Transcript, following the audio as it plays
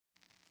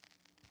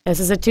This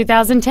is a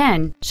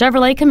 2010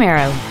 Chevrolet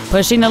Camaro,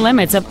 pushing the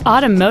limits of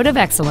automotive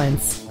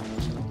excellence.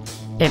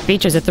 It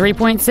features a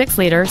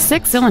 3.6-liter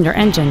six-cylinder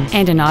engine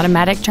and an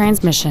automatic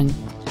transmission.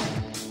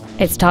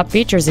 Its top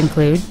features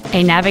include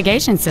a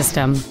navigation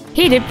system,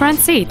 heated front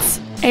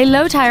seats, a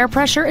low tire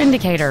pressure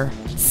indicator,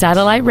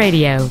 satellite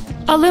radio,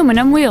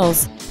 aluminum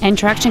wheels, and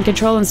traction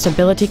control and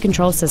stability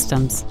control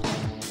systems.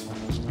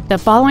 The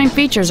following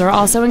features are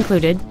also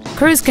included: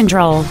 cruise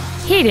control,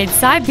 heated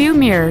side view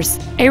mirrors,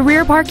 a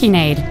rear parking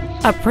aid,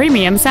 a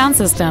premium sound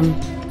system,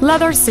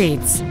 leather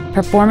seats,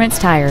 performance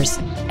tires,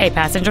 a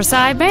passenger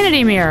side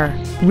vanity mirror,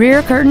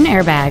 rear curtain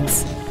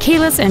airbags,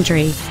 keyless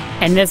entry,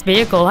 and this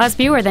vehicle has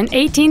fewer than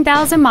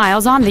 18,000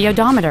 miles on the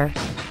odometer.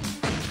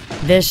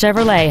 This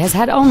Chevrolet has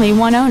had only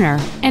one owner,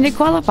 and it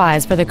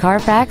qualifies for the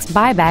Carfax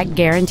buyback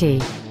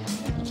guarantee.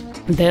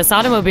 This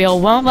automobile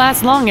won't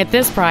last long at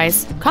this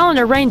price. Call and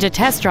arrange a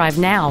test drive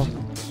now.